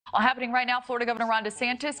All happening right now, Florida Governor Ron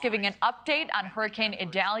DeSantis giving an update on Hurricane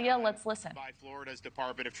Idalia. Let's listen. By Florida's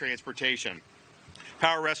Department of Transportation.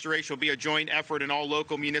 Power restoration will be a joint effort, and all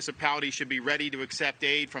local municipalities should be ready to accept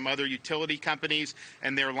aid from other utility companies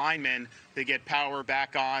and their linemen to get power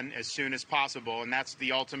back on as soon as possible. And that's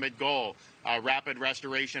the ultimate goal, rapid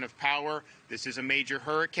restoration of power. This is a major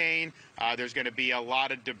hurricane. There's going to be a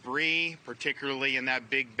lot of debris, particularly in that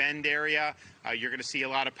Big Bend area. You're going to see a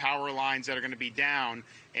lot of power lines that are going to be down,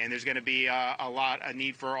 and there's going to be a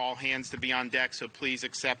need for all hands to be on deck, so please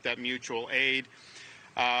accept that mutual aid.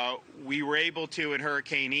 We were able to, in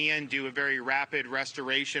Hurricane Ian, do a very rapid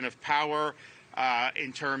restoration of power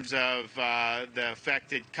in terms of the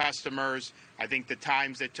affected customers. I think the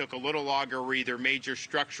times that took a little longer were either major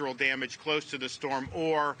structural damage close to the storm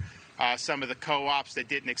or some of the co-ops that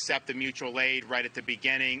didn't accept the mutual aid right at the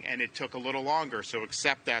beginning, and it took a little longer. So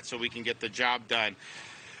accept that so we can get the job done.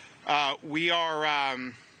 We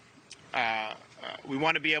want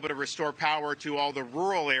to be able to restore power to all the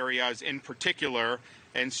rural areas in particular.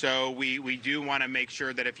 And so we do want to make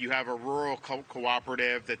sure that if you have a rural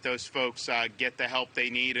cooperative, that those folks get the help they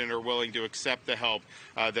need and are willing to accept the help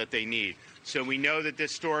that they need. So we know that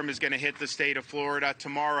this storm is going to hit the state of Florida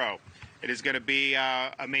tomorrow. It is going to be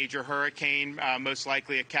a major hurricane, most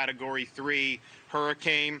likely a Category 3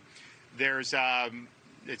 hurricane.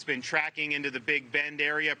 It's been tracking into the Big Bend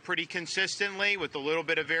area pretty consistently with a little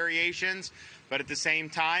bit of variations. But at the same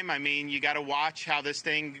time, I mean, you got to watch how this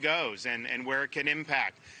thing goes and where it can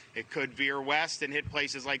impact. It could veer west and hit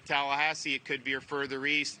places like Tallahassee. It could veer further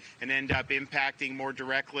east and end up impacting more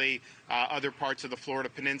directly other parts of the Florida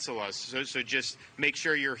Peninsula. So just make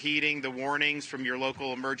sure you're heeding the warnings from your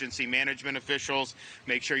local emergency management officials.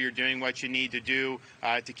 Make sure you're doing what you need to do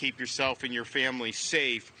to keep yourself and your family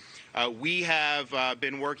safe. We have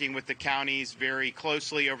been working with the counties very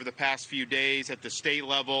closely over the past few days at the state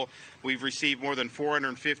level. We've received more than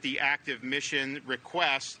 450 active mission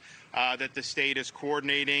requests that the state is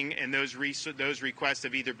coordinating, and those requests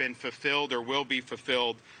have either been fulfilled or will be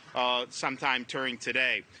fulfilled sometime during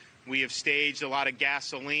today. We have staged a lot of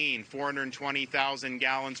gasoline, 420,000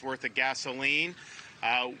 gallons worth of gasoline.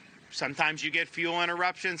 Sometimes you get fuel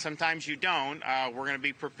interruptions, sometimes you don't. We're going to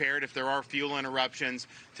be prepared if there are fuel interruptions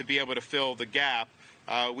to be able to fill the gap.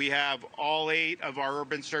 We have all 8 of our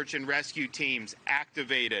urban search and rescue teams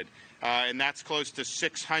activated, and that's close to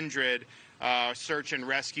 600 search and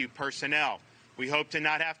rescue personnel. We hope to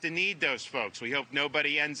not have to need those folks. We hope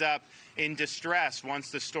nobody ends up in distress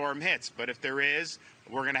once the storm hits. But if there is,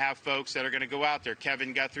 we're going to have folks that are going to go out there.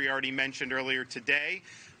 Kevin Guthrie already mentioned earlier today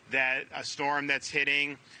that a storm that's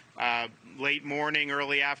hitting late morning,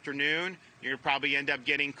 early afternoon, you're going to probably end up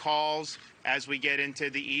getting calls as we get into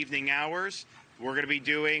the evening hours. We're going to be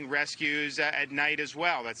doing rescues at night as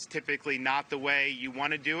well. That's typically not the way you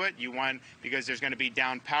want to do it. Because there's going to be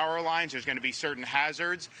down power lines, there's going to be certain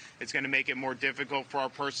hazards. It's going to make it more difficult for our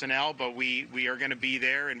personnel, but we are going to be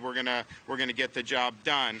there, and we're going to get the job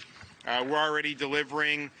done. We're already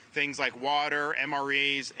delivering things like water,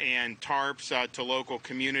 MREs, and tarps to local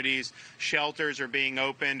communities. Shelters are being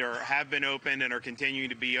opened or have been opened and are continuing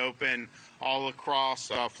to be open all across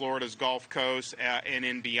Florida's Gulf Coast and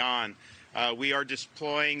in beyond. We are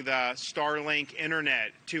deploying the Starlink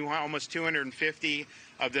internet. Almost 250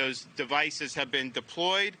 of those devices have been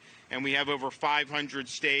deployed, and we have over 500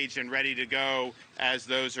 staged and ready to go as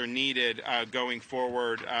those are needed going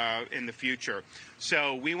forward in the future.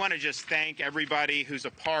 So we want to just thank everybody who's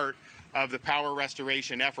a part of the power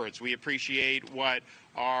restoration efforts. We appreciate what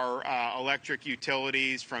our electric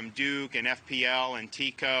utilities from Duke and FPL and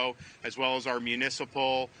TECO, as well as our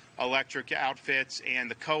municipal electric outfits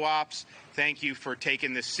and the co-ops. Thank you for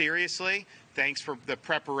taking this seriously. Thanks for the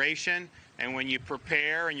preparation. And when you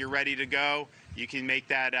prepare and you're ready to go, you can make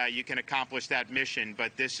that, you can accomplish that mission.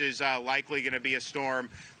 But this is likely going to be a storm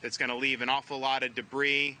that's going to leave an awful lot of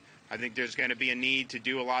debris. I think there's going to be a need to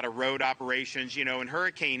do a lot of road operations. You know, in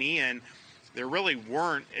Hurricane Ian, there really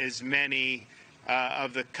weren't as many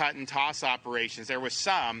of the cut and toss operations. There was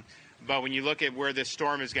some, but when you look at where this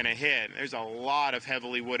storm is going to hit, there's a lot of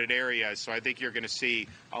heavily wooded areas. So I think you're going to see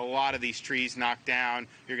a lot of these trees knocked down.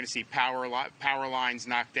 You're going to see power lines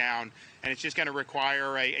knocked down, and it's just going to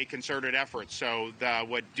require a concerted effort. So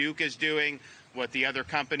what Duke is doing, what the other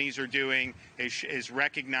companies are doing, is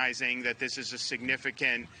recognizing that this is a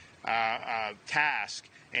significant task,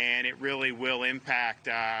 and it really will impact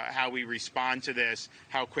how we respond to this,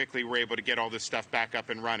 how quickly we're able to get all this stuff back up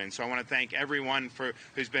and running. So I want to thank everyone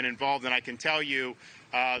who's been involved, and I can tell you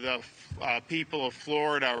the people of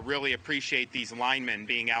Florida really appreciate these linemen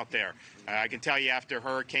being out there. I can tell you after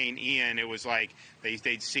Hurricane Ian, it was like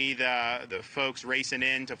they'd see the folks racing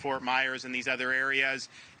into Fort Myers and these other areas,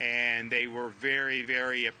 and they were very,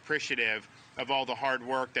 very appreciative of all the hard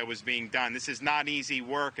work that was being done. This is not easy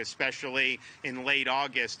work, especially in late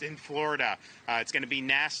August in Florida. It's going to be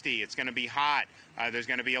nasty. It's going to be hot. There's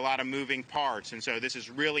going to be a lot of moving parts. And so this is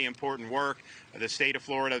really important work. The state of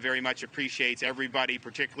Florida very much appreciates everybody,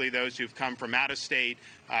 particularly those who've come from out of state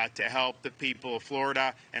to help the people of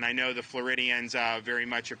Florida. And I know the Floridians very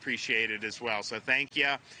much appreciate it as well. So thank you,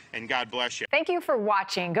 and God bless you. Thank you for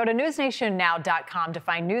watching. Go to newsnationnow.com to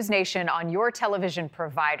find NewsNation on your television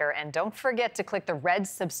provider. And don't forget to click the red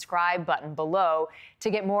subscribe button below to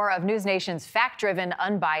get more of NewsNation's fact-driven,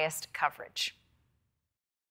 unbiased coverage.